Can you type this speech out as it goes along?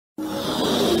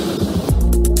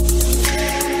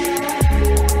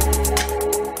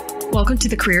Welcome to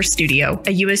the Career Studio,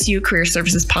 a USU career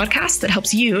services podcast that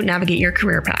helps you navigate your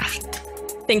career path.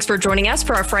 Thanks for joining us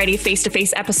for our Friday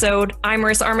face-to-face episode. I'm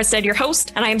Marissa Armistead, your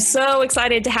host, and I'm so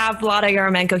excited to have Vlada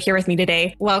Yaremenko here with me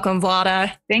today. Welcome,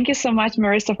 Vlada. Thank you so much,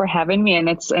 Marissa, for having me. And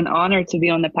it's an honor to be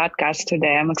on the podcast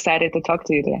today. I'm excited to talk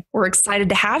to you today. We're excited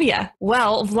to have you.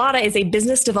 Well, Vlada is a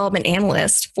business development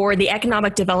analyst for the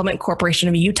Economic Development Corporation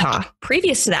of Utah.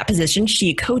 Previous to that position,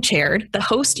 she co-chaired the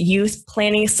Host Youth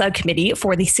Planning Subcommittee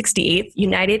for the 68th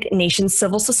United Nations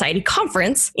Civil Society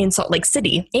Conference in Salt Lake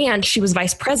City. And she was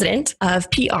vice president of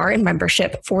PR and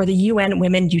membership for the UN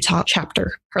Women Utah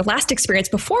chapter. Her last experience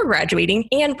before graduating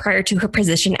and prior to her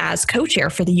position as co-chair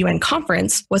for the UN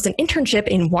conference was an internship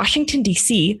in Washington,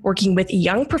 D.C., working with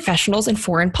young professionals in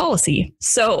foreign policy.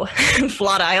 So,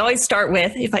 Vlada, I always start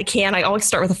with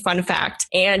a fun fact.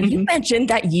 And you mentioned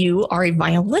that you are a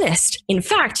violinist. In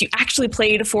fact, you actually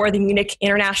played for the Munich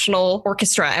International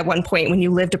Orchestra at one point when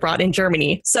you lived abroad in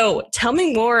Germany. So tell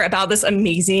me more about this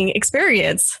amazing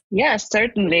experience. Yes,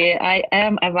 certainly. I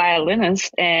am a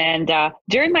violinist. And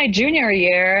during my junior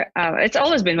year, it's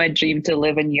always been my dream to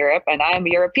live in Europe. And I'm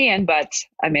European, but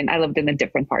I lived in a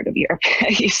different part of Europe,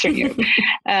 Eastern Europe.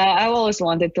 I always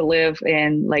wanted to live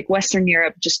in like Western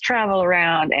Europe, just travel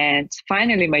around. And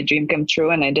finally, my dream came true.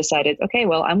 And I decided, okay,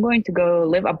 well, I'm going to go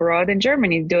live abroad in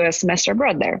Germany, do a semester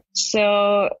abroad there.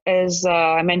 So as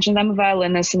I mentioned, I'm a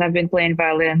violinist and I've been playing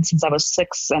violin since I was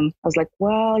 6. And I was like,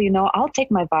 well, I'll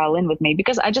take my violin with me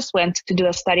because I just went to do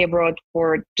a study abroad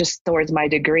for just towards my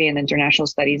degree in international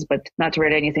studies, but not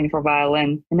really anything for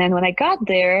violin. And then when I got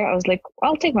there, I was like,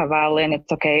 I'll take my violin.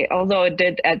 It's okay. Although it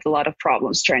did add a lot of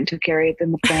problems trying to carry it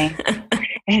in the plane.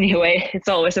 Anyway, it's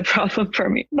always a problem for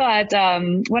me. But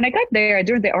when I got there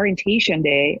during the orientation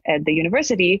day at the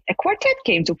university, a quartet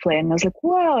came to play. And I was like,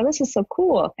 wow, this is so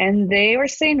cool. And they were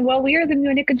saying, well, we are the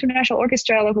Munich International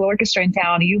Orchestra, local orchestra in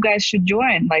town. You guys should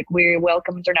join. Like, we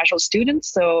welcome international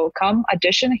students. So come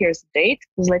audition. Here's the date.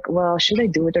 I was like, well, should I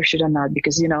do it or should I not?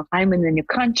 Because, I'm in a new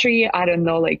country. I don't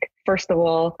know, first of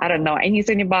all, I don't know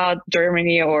anything about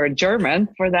Germany or German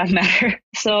for that matter.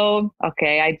 So,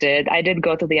 okay, I did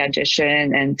go to the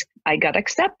audition and I got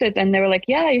accepted and they were like,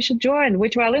 yeah, you should join.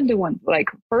 Which violin do you want? Like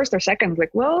first or second? I was like,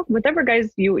 well, whatever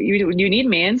guys you need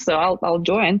me in. So I'll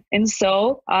join. And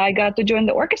so I got to join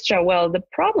the orchestra. Well, the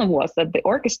problem was that the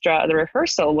orchestra, the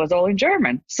rehearsal was all in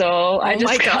German. So I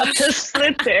just got to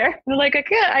sit there. I was like,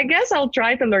 okay, I guess I'll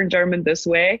try to learn German this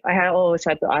way. I always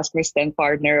had to ask my stand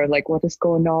partner, like, what is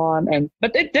going on?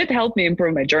 But it did help me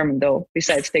improve my German though,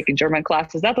 besides taking German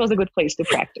classes. That was a good place to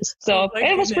practice. So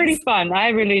it was pretty fun. I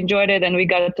really enjoyed it. And we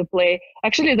got to play.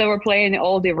 Actually, they were playing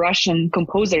all the Russian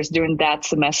composers during that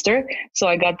semester. So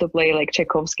I got to play like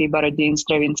Tchaikovsky, Borodin,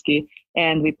 Stravinsky.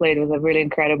 And we played with a really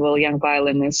incredible young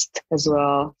violinist as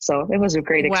well. So it was a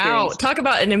great experience. Wow. Talk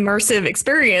about an immersive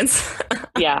experience.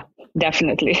 Yeah,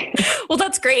 definitely. Well,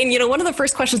 that's great. And, one of the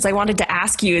first questions I wanted to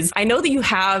ask you is, I know that you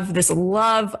have this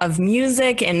love of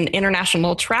music and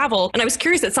international travel. And I was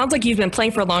curious, it sounds like you've been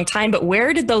playing for a long time, but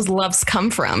where did those loves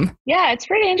come from? Yeah, it's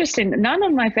pretty interesting. None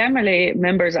of my family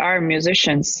members are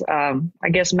musicians. I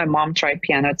guess my mom tried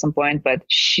piano at some point, but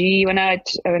when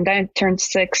I turned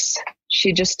 6,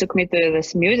 she just took me to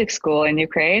this music school in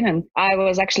Ukraine, and I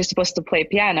was actually supposed to play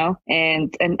piano,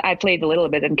 and I played a little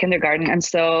bit in kindergarten. And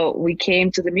so we came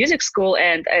to the music school,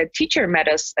 and a teacher met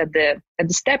us at the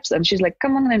steps, and she's like,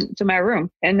 "Come on into my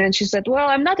room." And then she said, "Well,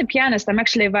 I'm not a pianist. I'm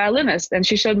actually a violinist." And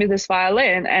she showed me this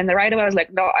violin, and right away I was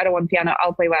like, "No, I don't want piano.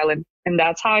 I'll play violin." And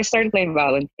that's how I started playing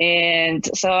violin. And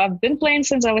so I've been playing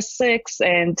since I was 6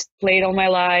 and played all my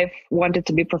life, wanted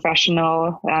to be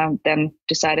professional, then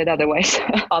decided otherwise,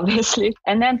 obviously.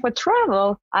 And then for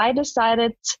travel, I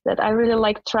decided that I really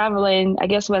like traveling, I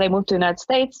guess, when I moved to the United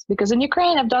States, because in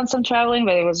Ukraine, I've done some traveling,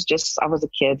 but I was a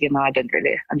kid, I didn't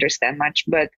really understand much.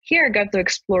 But here I got to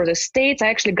explore the States. I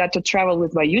actually got to travel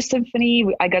with my youth symphony.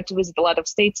 I got to visit a lot of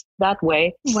states that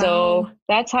way. Wow. So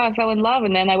that's how I fell in love.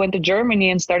 And then I went to Germany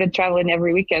and started traveling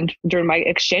every weekend during my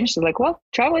exchange. So like, well,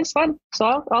 traveling is fun.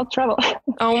 So I'll travel.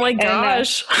 Oh my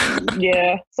gosh.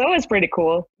 Yeah. So it's pretty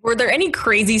cool. Were there any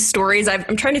crazy stories?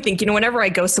 I'm trying to think, whenever I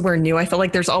go somewhere new, I feel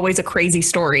like there's always a crazy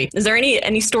story. Is there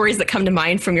any stories that come to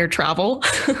mind from your travel?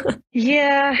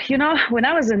 Yeah. When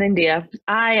I was in India,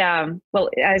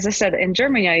 as I said, in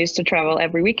Germany, I used to travel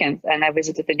every weekend and I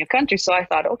visited a new country. So I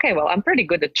thought, okay, well, I'm pretty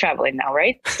good at traveling now,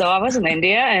 right? So I was in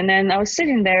India and then I was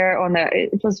sitting there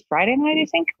it was Friday night, I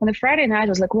think. On the Friday night, I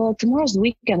was like, well, tomorrow's the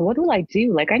weekend. What will I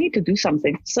do? Like, I need to do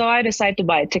something. So I decided to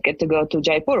buy a ticket to go to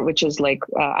Jaipur, which is like,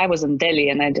 I was in Delhi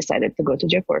and I decided to go to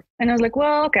Jaipur. And I was like,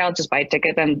 well, okay, I'll just buy a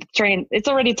ticket and train. It's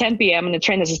already 10 p.m. and the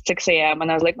train is at 6 a.m. And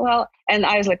I was like, well, And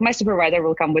I was like, my supervisor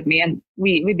will come with me. And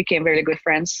we became very good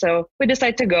friends. So we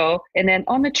decided to go. And then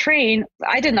on the train,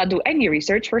 I did not do any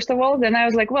research, first of all. Then I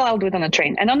was like, well, I'll do it on the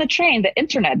train. And on the train, the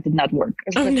internet did not work.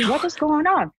 I was like, what is going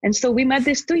on? And so we met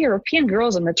these two European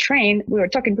girls on the train. We were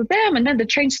talking to them and then the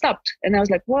train stopped. And I was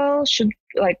like, well,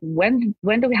 when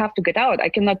do we have to get out? I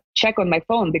cannot check on my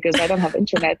phone because I don't have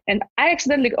internet. And I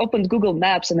accidentally opened Google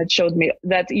Maps and it showed me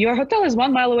that your hotel is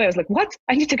 1 mile away. I was like, what?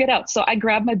 I need to get out. So I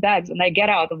grabbed my bags and I get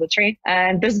out of the train.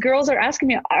 And these girls are asking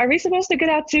me, are we supposed to get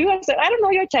out too? I said, I don't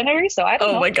know your itinerary, so I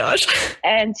don't know. Oh my gosh.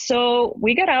 And so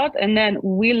we got out and then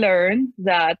we learned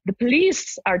that the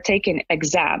police are taking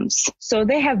exams. So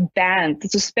they have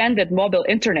suspended mobile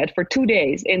internet for 2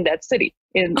 days in that city.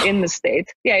 In the state.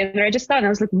 Yeah, in Rajasthan. I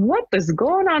was like, what is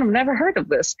going on? I've never heard of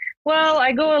this. Well,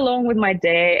 I go along with my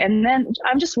day and then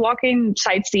I'm just walking,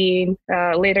 sightseeing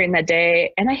later in the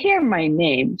day and I hear my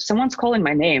name. Someone's calling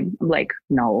my name. I'm like,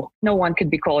 no one could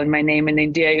be calling my name in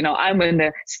India. You know, I'm in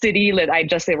the city that I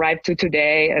just arrived to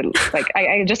today. And like,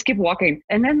 I just keep walking.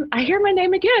 And then I hear my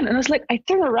name again. And I was like, I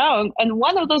turn around and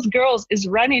one of those girls is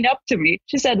running up to me.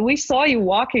 She said, we saw you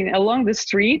walking along the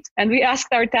street and we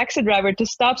asked our taxi driver to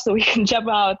stop so we can jump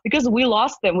out because we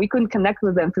lost them. We couldn't connect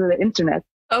with them through the internet.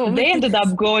 Oh, they ended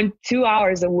up going 2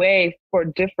 hours away for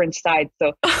different sites.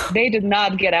 So they did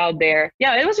not get out there.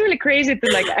 Yeah, it was really crazy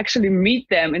to like actually meet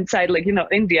them inside. Like, you know,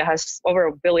 India has over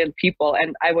 1 billion people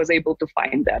and I was able to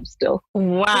find them still.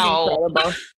 Wow.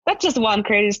 That's just one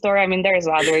crazy story. I mean, there's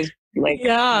others. Like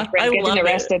getting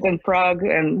arrested in Prague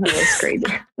and it was crazy.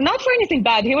 Not for anything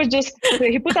bad.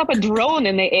 He put up a drone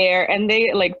in the air and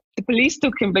the police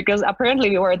took him because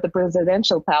apparently we were at the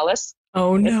presidential palace.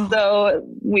 Oh no. So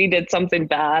we did something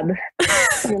bad.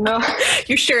 You know?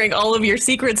 You're sharing all of your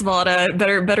secrets, Vlada.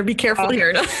 Better be careful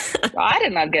here. I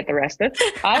did not get arrested.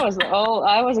 I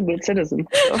was a good citizen.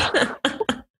 So.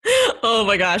 Oh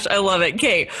my gosh, I love it.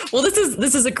 Okay, well, this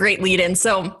is a great lead in.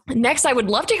 So next, I would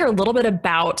love to hear a little bit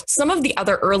about some of the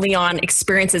other early on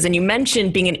experiences. And you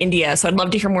mentioned being in India, so I'd love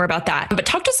to hear more about that. But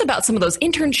talk to us about some of those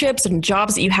internships and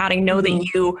jobs that you had. I know that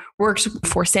you worked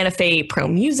for Santa Fe Pro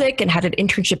Music and had an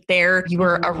internship there. You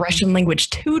were a Russian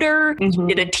language tutor. You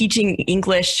did a teaching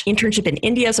English internship in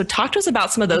India. So talk to us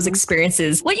about some of those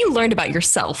experiences, what you learned about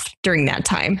yourself during that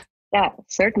time. Yeah,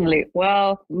 certainly.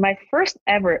 Well, my first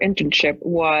ever internship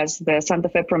was the Santa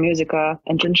Fe Pro Musica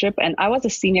internship. And I was a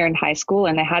senior in high school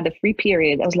and I had a free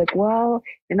period. I was like, well,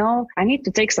 you know, I need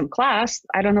to take some class.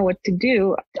 I don't know what to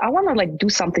do. I want to do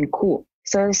something cool.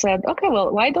 So I said, okay,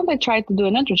 well, why don't I try to do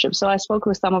an internship? So I spoke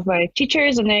with some of my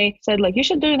teachers and they said, you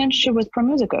should do an internship with Pro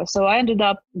Musica. So I ended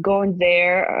up going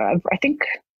there, I think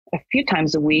a few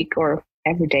times a week or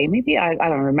every day, maybe. I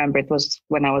don't remember. It was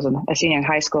when I was a senior in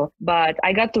high school, but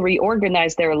I got to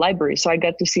reorganize their library. So I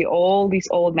got to see all these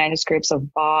old manuscripts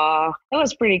of Bach. It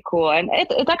was pretty cool. And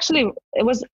it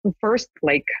was the first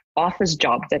office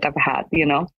job that I've had, you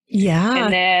know? Yeah.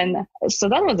 And then, so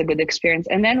that was a good experience.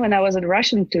 And then when I was a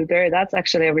Russian tutor, that's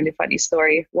actually a really funny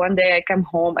story. One day I come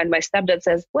home and my stepdad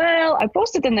says, well, I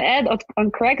posted an ad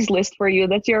on Craigslist for you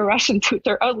that you're a Russian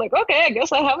tutor. I was like, okay, I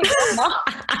guess I have a job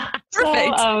now. So,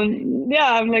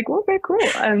 I'm like, okay, cool.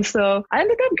 And so I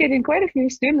ended up getting quite a few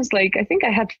students. I think I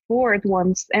had 4 at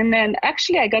once. And then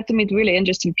actually I got to meet really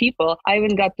interesting people. I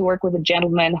even got to work with a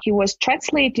gentleman. He was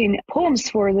translating poems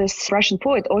for this Russian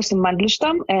poet, Osim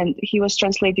Mandelstam, and he was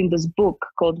translating this book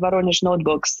called Voronezh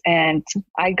Notebooks. And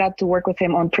I got to work with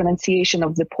him on pronunciation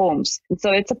of the poems. And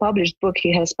so it's a published book.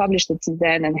 He has published it since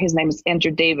then. And his name is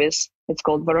Andrew Davis. It's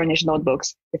called Voronezh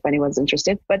Notebooks, if anyone's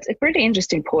interested. But it's pretty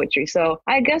interesting poetry. So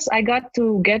I guess I got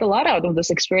to get a lot out of this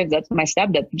experience that my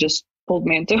stepdad just pulled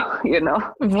me into, you know.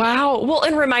 Wow. Well,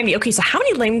 and remind me, okay, so how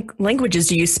many languages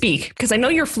do you speak? Because I know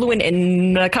you're fluent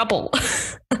in a couple.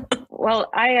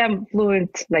 Well, I am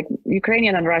fluent,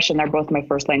 Ukrainian and Russian are both my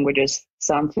first languages.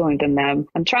 So I'm fluent in them.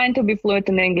 I'm trying to be fluent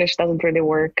in English, doesn't really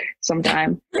work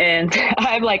sometimes. And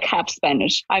I'm half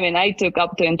Spanish. I mean, I took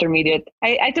up to intermediate.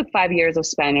 I took 5 years of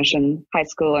Spanish in high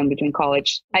school and between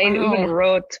college. I even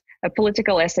wrote a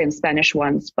political essay in Spanish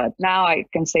once, but now I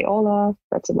can say hola.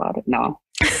 That's about it. No.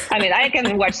 I mean, I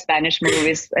can watch Spanish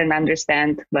movies and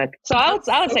understand, but so I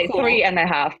would say cool.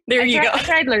 3.5. There you go. I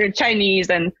tried learning Chinese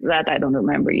and that I don't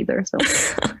remember either. So,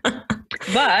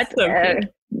 but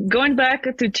going back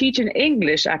to teaching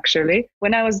English, actually,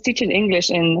 when I was teaching English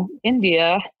in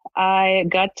India, I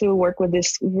got to work with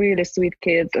these really sweet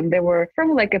kids, and they were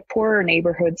from like a poorer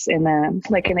neighborhoods in an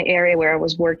area where I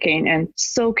was working, and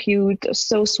so cute,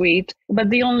 so sweet. But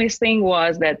the only thing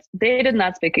was that they did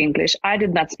not speak English. I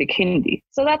did not speak Hindi.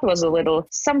 So that was a little,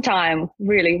 sometime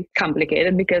really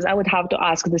complicated, because I would have to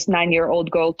ask this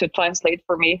 9-year-old girl to translate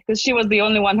for me, because she was the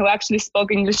only one who actually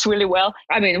spoke English really well.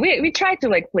 I mean, we tried to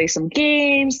like play some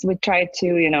games. We tried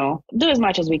to, do as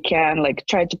much as we can, like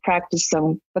try to practice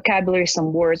some vocabulary,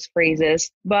 some words,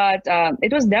 phrases. But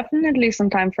it was definitely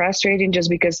sometimes frustrating, just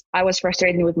because I was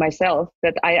frustrated with myself,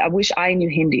 that I wish I knew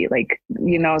Hindi,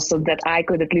 so that I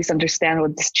could at least understand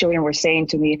what these children were saying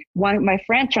to me. My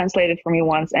friend translated for me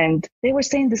once, and they were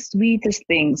saying the sweetest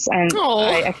things. And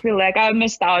I feel like I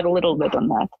missed out a little bit on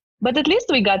that. But at least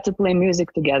we got to play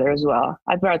music together as well.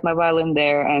 I brought my violin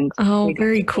there, and we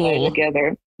very got to play cool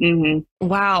together. Mm-hmm.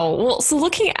 Wow. Well, so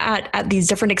looking at these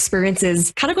different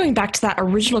experiences, kind of going back to that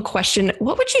original question,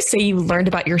 what would you say you learned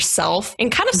about yourself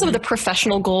and kind of some of the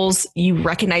professional goals you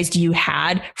recognized you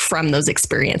had from those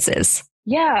experiences?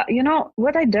 Yeah,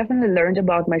 what I definitely learned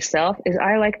about myself is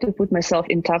I like to put myself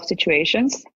in tough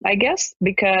situations, I guess,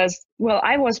 because,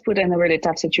 I was put in a really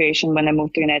tough situation when I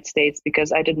moved to the United States,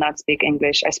 because I did not speak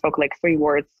English. I spoke like 3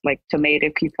 words, like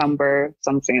tomato, cucumber,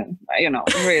 something,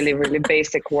 really, really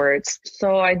basic words.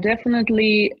 So I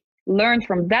definitely learned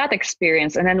from that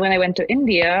experience. And then when I went to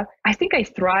India, I think I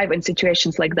thrive in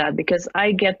situations like that, because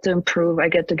I get to improve. I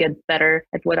get to get better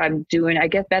at what I'm doing. I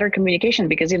get better communication,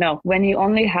 because, when you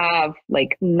only have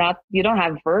you don't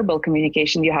have verbal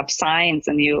communication, you have signs,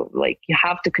 and you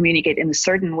have to communicate in a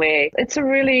certain way. It's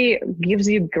really gives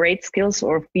you great skills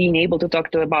for being able to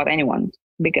talk to about anyone,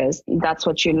 because that's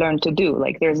what you learn to do.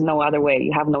 There's no other way.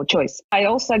 You have no choice. I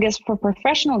also, I guess, for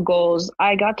professional goals,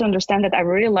 I got to understand that I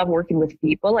really love working with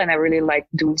people, and I really like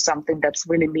doing something that's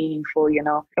really meaningful.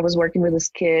 I was working with these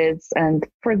kids, and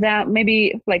for that,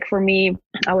 maybe for me,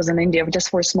 I was in India just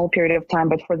for a small period of time,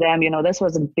 but for them, this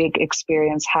was a big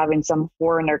experience, having some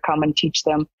foreigner come and teach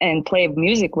them and play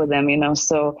music with them,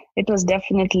 so it was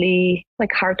definitely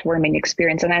heartwarming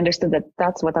experience. And I understood that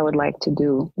that's what I would like to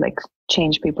do,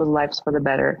 change people's lives for the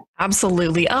better.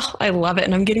 Absolutely. Oh, I love it.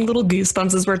 And I'm getting little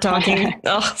goosebumps as we're talking.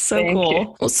 Oh, so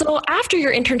cool. Well, so after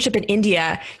your internship in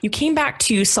India, you came back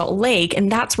to Salt Lake,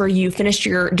 and that's where you finished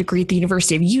your degree at the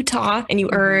University of Utah, and you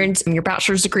earned your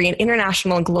bachelor's degree in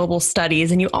international and global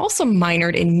studies. And you also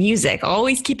minored in music,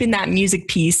 always keeping that music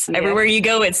piece everywhere you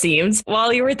go, it seems.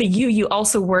 While you were at the U, you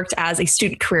also worked as a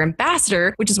student career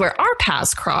ambassador, which is where our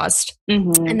paths crossed.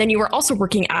 Mm-hmm. And then you were also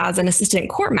working as an assistant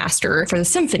courtmaster for the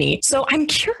symphony. So I'm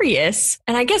curious,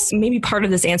 and I guess maybe part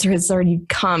of this answer has already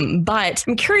come, but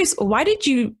I'm curious, why did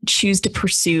you choose to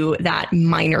pursue that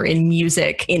minor in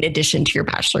music in addition to your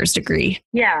bachelor's degree?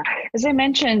 Yeah, as I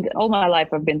mentioned, all my life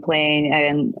I've been playing,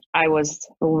 and I was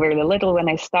really little when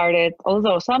I started.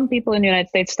 Although some people in the United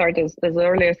States start as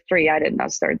early as 3, I did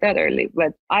not start that early,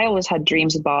 but I always had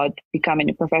dreams about becoming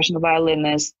a professional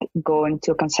violinist, going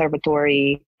to a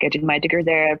conservatory, getting my degree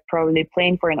there, probably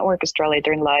playing for an orchestra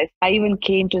later in life. I even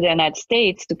came to the United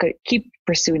States to keep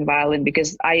pursuing violin,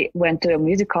 because I went to a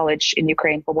music college in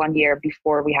Ukraine for 1 year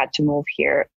before we had to move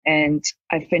here. And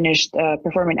I finished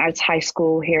performing arts high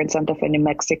school here in Santa Fe, New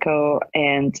Mexico.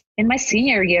 And in my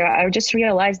senior year, I just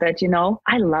realized that,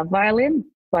 I love violin,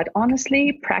 but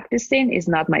honestly, practicing is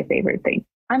not my favorite thing.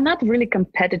 I'm not really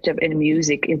competitive in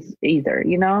music either,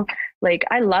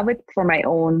 I love it for my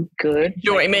own good.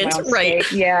 Enjoyment, right?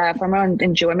 Sake. Yeah, for my own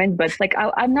enjoyment. But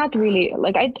I'm not really,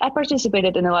 I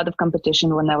participated in a lot of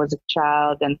competition when I was a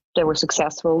child, and they were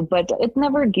successful, but it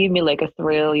never gave me a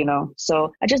thrill,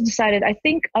 So I just decided, I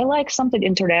think I like something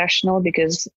international,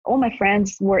 because all my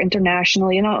friends were international,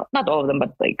 not all of them,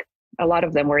 but a lot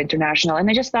of them were international. And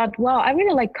I just thought, wow, I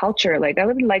really like culture. I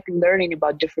really like learning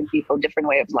about different people, different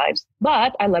way of lives.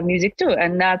 But I love music too.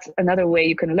 And that's another way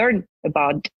you can learn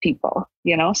about people,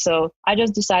 So I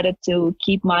just decided to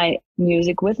keep my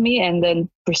music with me and then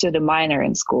pursue the minor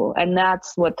in school. And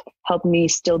that's what helped me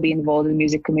still be involved in the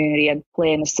music community and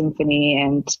play in a symphony.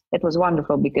 And it was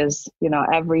wonderful because,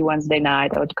 every Wednesday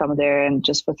night I would come there, and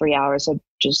just for 3 hours, I'd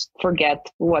just forget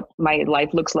what my life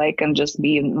looks like and just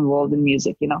be involved in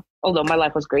music, Although my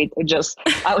life was great,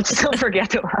 I would still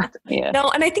forget a lot. Yeah.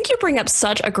 No, and I think you bring up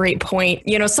such a great point.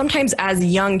 Sometimes as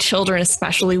young children,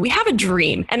 especially, we have a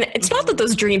dream, and it's not that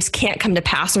those dreams can't come to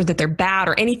pass or that they're bad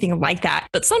or anything like that,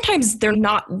 but sometimes they're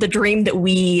not the dream that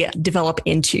we develop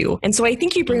into. And so I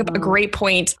think you bring up a great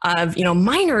point of,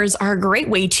 minors are a great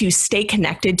way to stay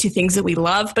connected to things that we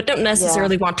love, but don't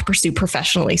necessarily want to pursue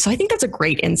professionally. So I think that's a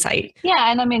great insight.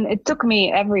 Yeah. And I mean, it took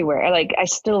me everywhere. Like I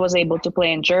still was able to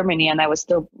play in Germany and I was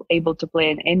still able to play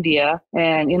in India.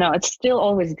 And, it's still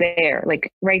always there.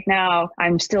 Like right now,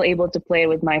 I'm still able to play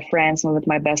with my friends and with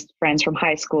my best friends from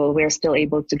high school. We're still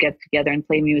able to get together and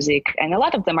play music. And a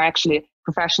lot of them are actually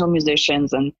professional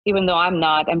musicians. And even though I'm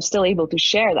not, I'm still able to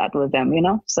share that with them,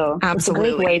 So Absolutely. It's a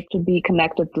great way to be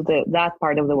connected to that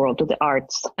part of the world, to the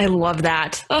arts. I love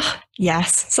that. Oh,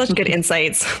 yes. Such good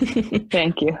insights.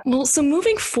 Thank you. Well, so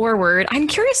moving forward, I'm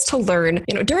curious to learn,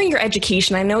 during your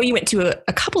education, I know you went to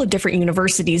a couple of different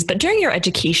universities, but during your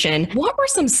education, what were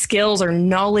some skills or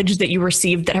knowledge that you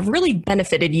received that have really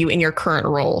benefited you in your current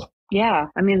role? Yeah,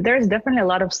 I mean, there's definitely a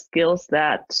lot of skills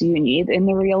that you need in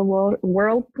the real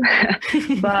world.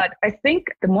 But I think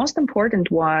the most important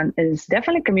one is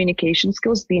definitely communication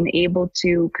skills, being able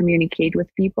to communicate with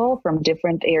people from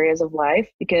different areas of life.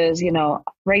 Because,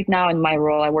 right now in my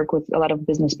role, I work with a lot of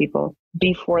business people.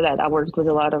 Before that, I worked with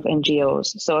a lot of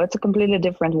NGOs. So it's a completely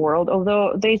different world,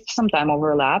 although they sometimes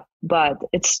overlap, but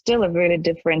it's still a really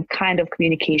different kind of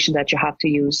communication that you have to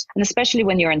use. And especially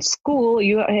when you're in school,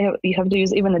 you have to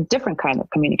use even a different kind of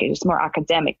communication. It's more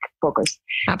academic focused.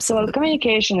 Absolutely. So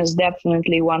communication is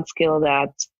definitely one skill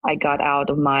that I got out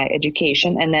of my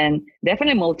education. And then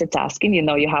definitely multitasking.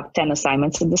 You have 10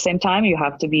 assignments at the same time. You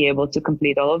have to be able to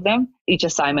complete all of them. Each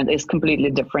assignment is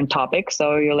completely different topic.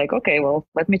 So you're like, okay, well,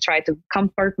 let me try to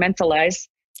compartmentalize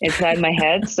inside my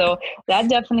head. So that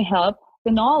definitely helped.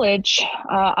 The knowledge,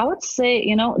 I would say,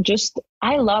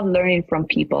 I love learning from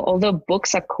people. Although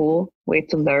books are cool way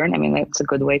to learn. I mean, that's a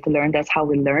good way to learn. That's how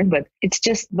we learn. But it's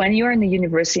just when you're in the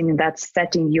university in that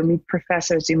setting, you meet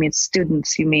professors, you meet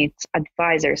students, you meet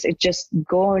advisors. It's just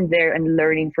going there and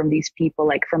learning from these people,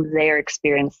 like from their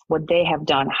experience, what they have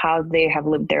done, how they have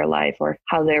lived their life, or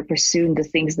how they're pursuing the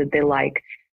things that they like.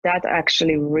 That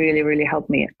actually really, really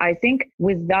helped me. I think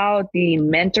without the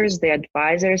mentors, the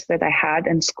advisors that I had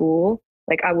in school,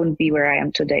 I wouldn't be where I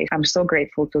am today. I'm so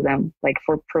grateful to them,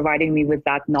 for providing me with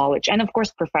that knowledge. And of course,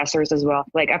 professors as well.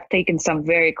 I've taken some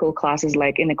very cool classes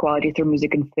like Inequality Through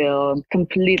Music and Film,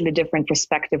 completely different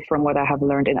perspective from what I have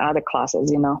learned in other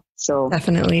classes, So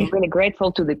definitely. I'm really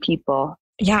grateful to the people.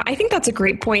 Yeah, I think that's a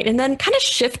great point. And then kind of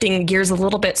shifting gears a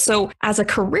little bit. So as a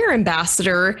career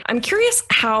ambassador, I'm curious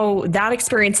how that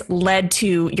experience led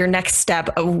to your next step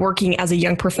of working as a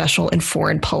young professional in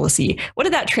foreign policy. What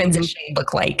did that transition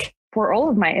look like? For all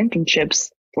of my internships,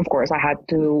 of course, I had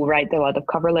to write a lot of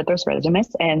cover letters, resumes,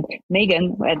 and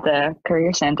Megan at the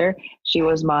Career Center, she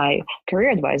was my career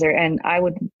advisor, and I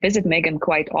would visit Megan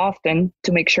quite often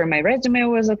to make sure my resume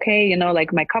was okay,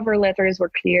 my cover letters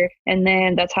were clear. And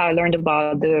then that's how I learned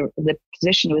about the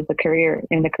position with the career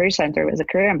in the Career Center as a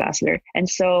career ambassador. And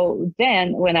so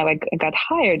then when I got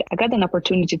hired, I got an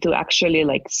opportunity to actually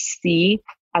see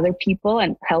other people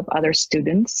and help other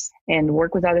students and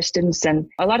work with other students. And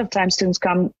a lot of times students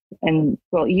come and,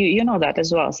 well, you know that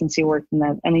as well, since you worked in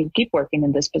that and you keep working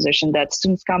in this position, that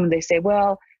students come and they say,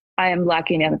 well, I am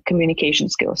lacking in communication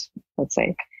skills, let's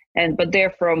say. But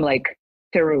they're from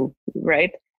Peru,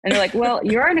 right? And they're like, well,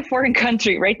 you're in a foreign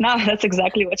country right now. That's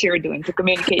exactly what you're doing to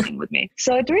communicating with me.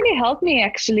 So it really helped me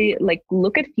actually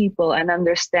look at people and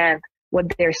understand what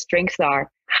their strengths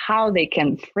are, how they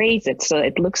can phrase it so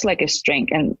it looks like a strength.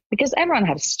 And because everyone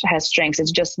has strengths,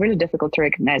 it's just really difficult to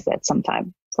recognize that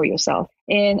sometimes for yourself.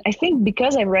 And I think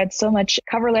because I read so much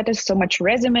cover letters, so much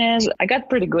resumes, I got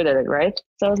pretty good at it, right?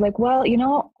 So I was like, well,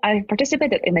 I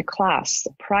participated in a class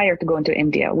prior to going to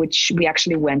India, which we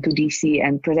actually went to DC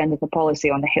and presented the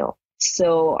policy on the Hill.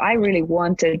 So I really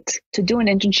wanted to do an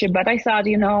internship, but I thought,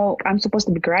 I'm supposed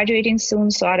to be graduating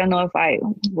soon, so I don't know if I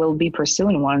will be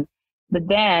pursuing one. But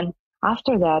then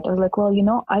after that, I was like, well,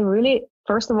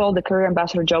 first of all, the career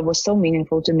ambassador job was so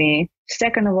meaningful to me.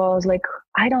 Second of all, I was like,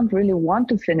 I don't really want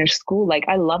to finish school.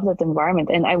 I love that environment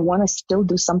and I want to still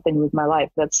do something with my life.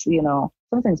 That's,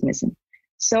 something's missing.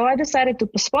 So I decided to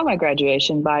postpone my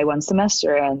graduation by one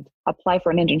semester and apply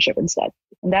for an internship instead.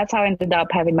 And that's how I ended up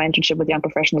having my internship with young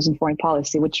professionals in foreign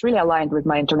policy, which really aligned with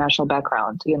my international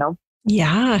background,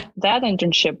 Yeah. That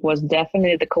internship was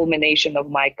definitely the culmination of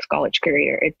my college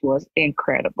career. It was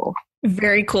incredible.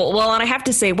 Very cool. Well, and I have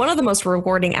to say, one of the most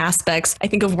rewarding aspects, I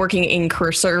think, of working in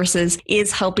career services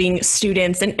is helping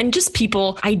students and just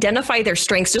people identify their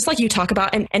strengths, just like you talk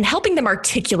about, and helping them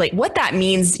articulate what that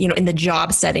means, in the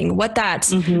job setting, what that,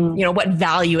 what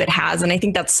value it has. And I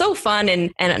think that's so fun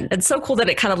and it's so cool that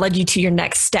it kind of led you to your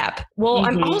next step. Well,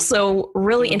 I'm also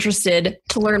really interested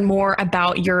to learn more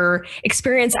about your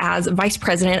experience as Vice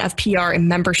President of PR and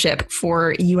Membership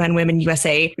for UN Women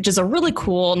USA, which is a really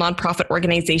cool nonprofit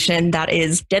organization that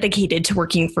is dedicated to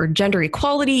working for gender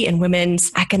equality and women's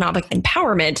economic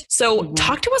empowerment. So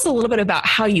talk to us a little bit about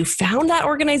how you found that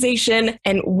organization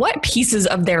and what pieces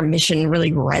of their mission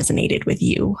really resonated with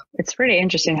you. It's pretty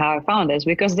interesting how I found this,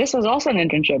 because this was also an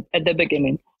internship at the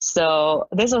beginning. So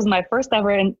this was my first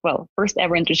ever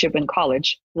internship in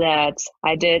college that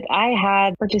I did. I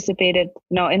had participated,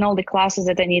 in all the classes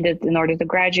that I needed in order to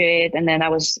graduate. And then I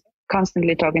was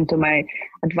constantly talking to my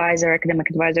academic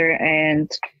advisor, and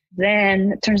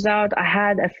then it turns out I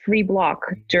had a free block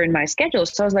during my schedule.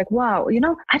 So I was like, wow,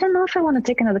 I don't know if I want to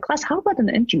take another class. How about an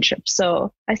internship?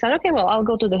 So I thought, okay, well, I'll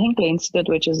go to the Hinckley Institute,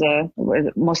 which is where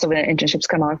most of the internships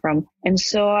come out from. And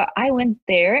so I went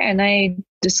there and I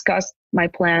discussed my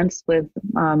plans with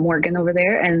Morgan over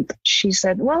there. And she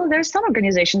said, well, there's some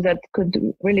organizations that could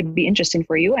really be interesting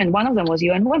for you. And one of them was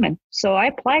UN Women. So I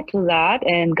applied to that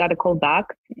and got a call back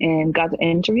and got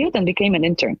interviewed and became an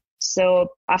intern. So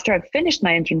after I finished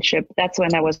my internship, that's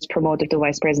when I was promoted to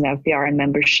Vice President of PR and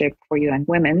Membership for UN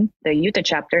Women, the Utah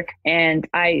chapter. And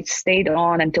I stayed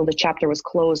on until the chapter was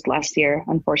closed last year.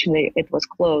 Unfortunately, it was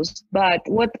closed. But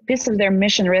what piece of their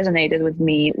mission resonated with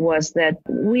me was that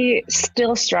we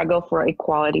still struggle for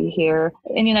equality here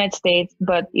in the United States,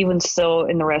 but even so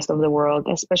in the rest of the world,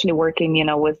 especially working,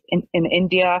 in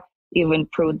India, even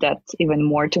proved that even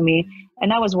more to me.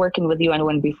 And I was working with UN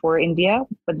Women before India,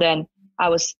 but then I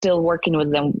was still working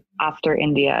with them after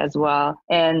India as well.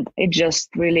 And it just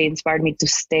really inspired me to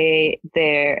stay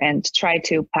there and try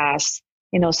to pass,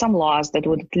 some laws that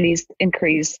would at least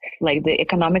increase like the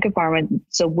economic empowerment,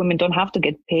 so women don't have to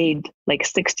get paid like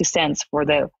 60 cents for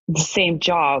the same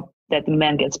job that the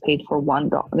man gets paid for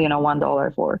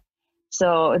 $1 for.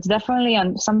 So it's definitely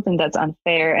something that's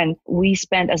unfair. And we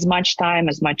spend as much time,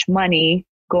 as much money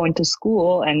going to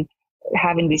school and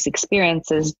having these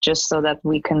experiences just so that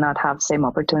we cannot have same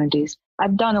opportunities.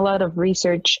 I've done a lot of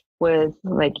research with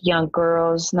like young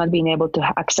girls not being able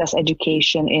to access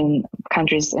education in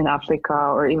countries in Africa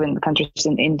or even countries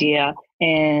in India.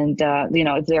 And,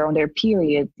 if they're on their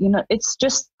period, it's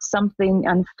just something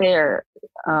unfair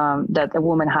that a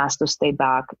woman has to stay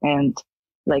back and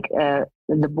like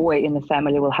the boy in the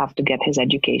family will have to get his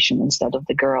education instead of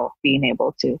the girl being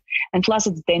able to. And plus,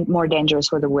 it's more dangerous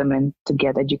for the women to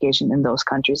get education in those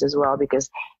countries as well, because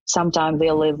sometimes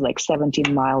they live like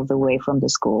 17 miles away from the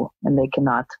school and they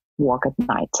cannot walk at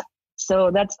night.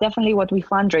 So that's definitely what we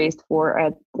fundraised for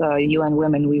at UN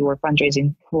Women. We were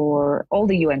fundraising for all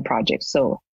the UN projects.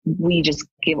 So we just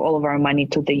give all of our money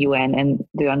to the UN and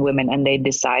the UN Women, and they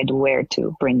decide where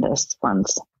to bring those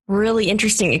funds. Really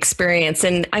interesting experience.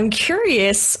 And I'm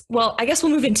curious, well, I guess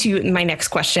we'll move into my next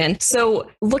question. So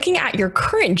looking at your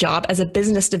current job as a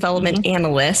business development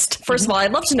analyst, first of all,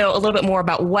 I'd love to know a little bit more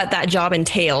about what that job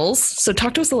entails. So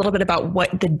talk to us a little bit about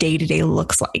what the day-to-day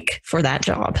looks like for that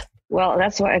job. Well,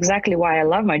 that's exactly why I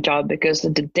love my job, because the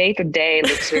day-to-day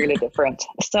looks really different.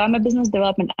 So I'm a business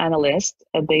development analyst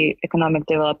at the Economic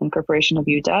Development Corporation of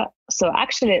Utah. So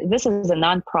actually, this is a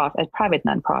private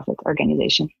nonprofit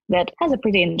organization that has a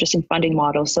pretty interesting funding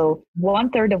model. So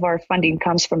 1/3 of our funding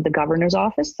comes from the Governor's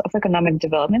Office of Economic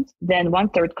Development. Then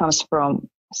 1/3 comes from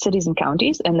cities and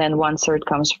counties. And then 1/3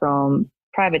 comes from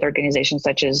private organizations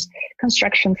such as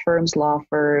construction firms, law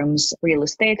firms, real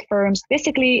estate firms,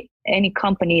 basically any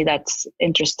company that's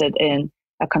interested in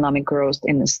economic growth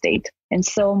in the state. And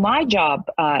so my job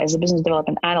as a business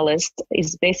development analyst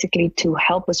is basically to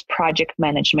help with project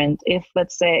management. If,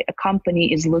 let's say, a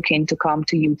company is looking to come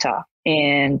to Utah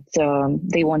and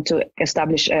they want to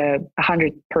establish a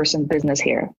 100-person business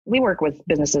here. We work with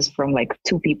businesses from like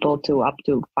 2 people to up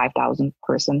to 5,000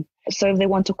 person. So if they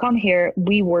want to come here,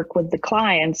 we work with the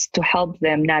clients to help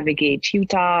them navigate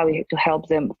Utah, to help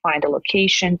them find a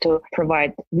location, to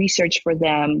provide research for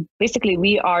them. Basically,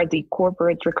 we are the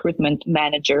corporate recruitment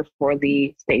manager for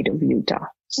the state of Utah.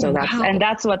 So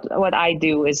that's what I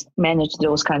do, is manage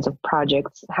those kinds of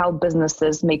projects, help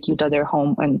businesses make Utah their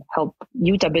home and help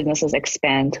Utah businesses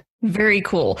expand. Very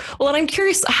cool. Well, and I'm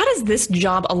curious, how does this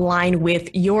job align with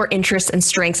your interests and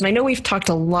strengths? And I know we've talked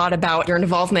a lot about your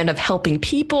involvement of helping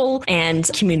people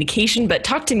and communication, but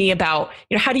talk to me about,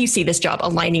 how do you see this job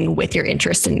aligning with your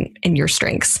interests and your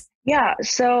strengths? Yeah.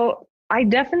 So I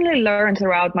definitely learned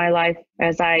throughout my life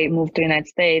as I moved to the United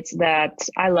States that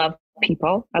I love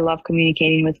people. I love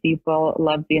communicating with people,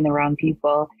 love being around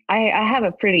people. I have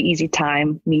a pretty easy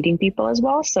time meeting people as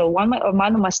well. So one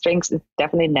of my strengths is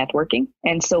definitely networking.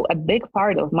 And so a big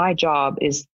part of my job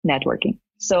is networking.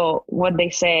 So what they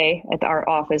say at our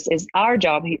office is our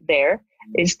job there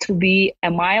is to be a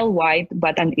mile wide,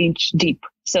 but an inch deep.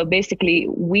 So basically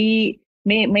we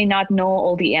may not know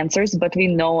all the answers, but we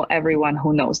know everyone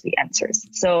who knows the answers.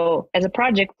 So as a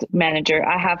project manager,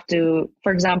 I have to,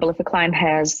 for example, if a client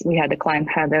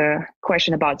had a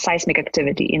question about seismic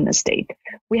activity in the state,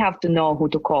 we have to know who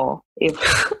to call. If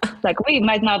like we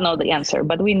might not know the answer,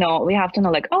 but we have to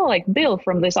know like Bill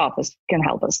from this office can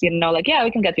help us, yeah, we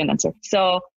can get you an answer.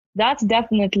 So that's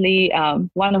definitely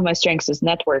one of my strengths is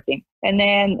networking. And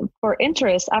then for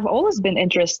interest, I've always been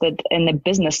interested in the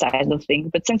business side of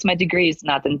things. But since my degree is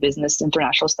not in business,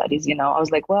 international studies, I was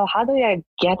like, well, how do I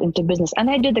get into business? And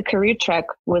I did a career track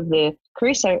with the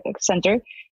Career Center.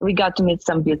 We got to meet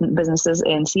some businesses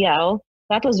in Seattle.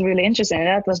 That was really interesting.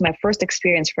 That was my first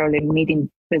experience probably meeting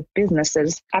with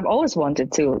businesses. I've always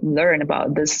wanted to learn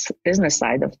about this business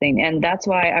side of thing. And that's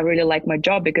why I really like my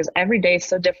job, because every day is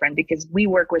so different, because we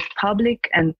work with public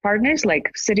and partners like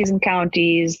cities and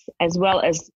counties, as well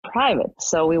as private.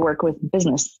 So we work with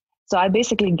business. So I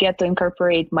basically get to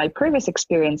incorporate my previous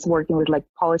experience working with like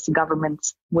policy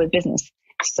governments with business.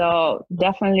 So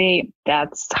definitely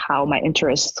that's how my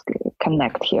interests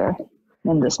connect here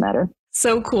in this matter.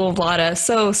 So cool, Vlada.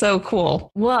 So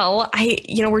cool. Well,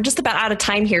 we're just about out of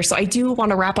time here. So I do want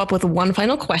to wrap up with one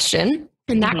final question.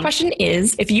 And that question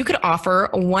is, if you could offer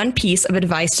one piece of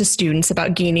advice to students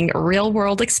about gaining real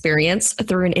world experience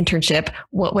through an internship,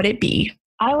 what would it be?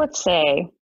 I would say,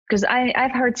 because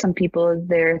I've heard some people,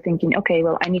 they're thinking, okay,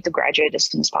 well, I need to graduate as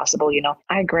soon as possible.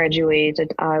 I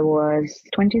graduated, I was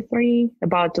 23,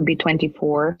 about to be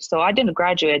 24. So I didn't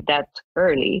graduate that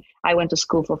early. I went to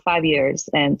school for 5 years,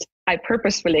 and I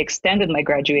purposefully extended my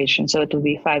graduation. So it would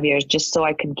be 5 years just so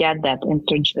I could get that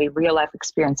real life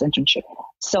experience internship.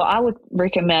 So I would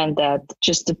recommend that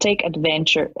just to take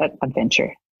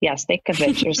Yes, take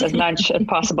adventures as much as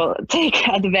possible. Take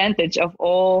advantage of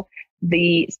all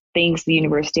the things the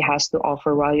university has to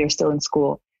offer while you're still in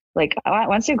school. Like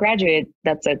once you graduate,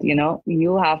 that's it.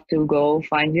 You have to go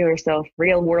find yourself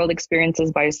real world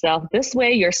experiences by yourself. This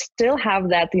way you still have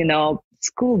that,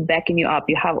 school backing you up.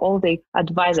 You have all the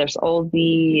advisors, all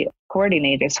the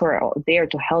coordinators who are there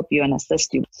to help you and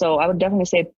assist you. So I would definitely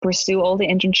say pursue all the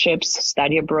internships,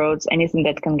 study abroad, anything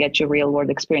that can get you real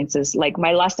world experiences. Like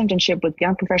my last internship with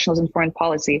young professionals in foreign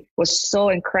policy was so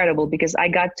incredible, because I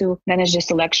got to manage the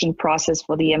selection process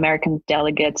for the American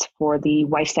delegates for the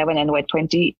Y7 and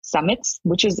Y20 summits,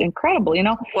 which is incredible.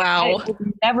 Wow. I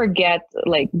would never get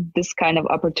like this kind of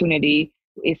opportunity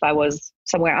if I was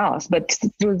somewhere else. But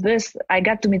through this, I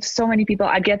got to meet so many people.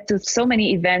 I get to so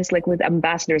many events, like with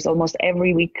ambassadors. Almost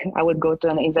every week I would go to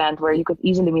an event where you could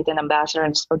easily meet an ambassador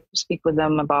and speak with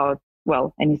them about,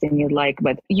 well, anything you'd like.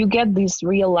 But you get this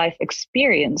real life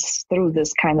experience through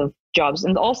this kind of jobs.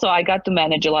 And also I got to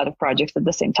manage a lot of projects at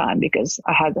the same time, because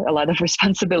I had a lot of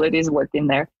responsibilities working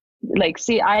there.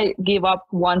 I gave up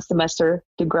one semester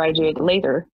to graduate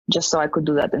later just so I could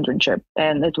do that internship.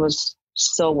 And it was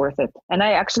so worth it. And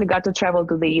I actually got to travel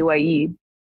to the UAE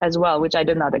as well, which I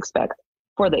did not expect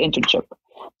for the internship.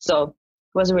 So it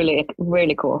was really,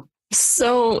 really cool.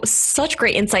 So such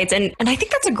great insights. And I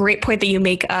think that's a great point that you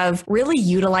make of really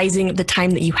utilizing the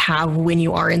time that you have when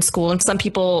you are in school. And some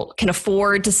people can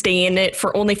afford to stay in it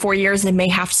for only 4 years and may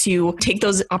have to take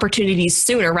those opportunities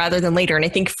sooner rather than later. And I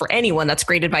think for anyone, that's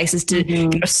great advice, is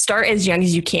to start as young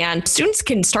as you can. Students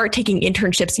can start taking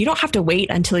internships. You don't have to wait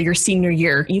until your senior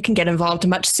year. You can get involved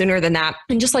much sooner than that.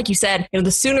 And just like you said, the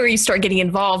sooner you start getting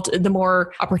involved, the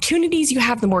more opportunities you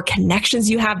have, the more connections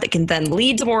you have that can then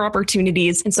lead to more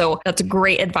opportunities. And so that's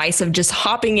great advice of just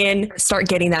hopping in, start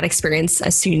getting that experience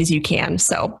as soon as you can.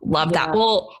 So love that.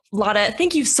 Well, Vlada,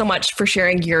 thank you so much for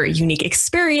sharing your unique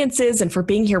experiences and for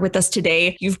being here with us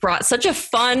today. You've brought such a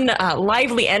fun,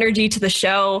 lively energy to the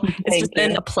show. It's just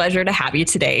been a pleasure to have you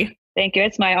today. Thank you.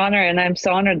 It's my honor. And I'm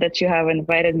so honored that you have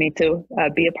invited me to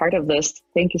be a part of this.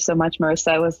 Thank you so much,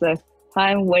 Marissa. It was a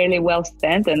time really well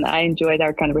spent, and I enjoyed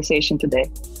our conversation today.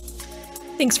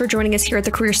 Thanks for joining us here at the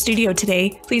Career Studio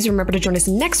today. Please remember to join us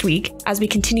next week as we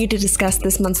continue to discuss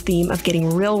this month's theme of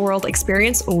getting real-world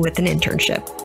experience with an internship.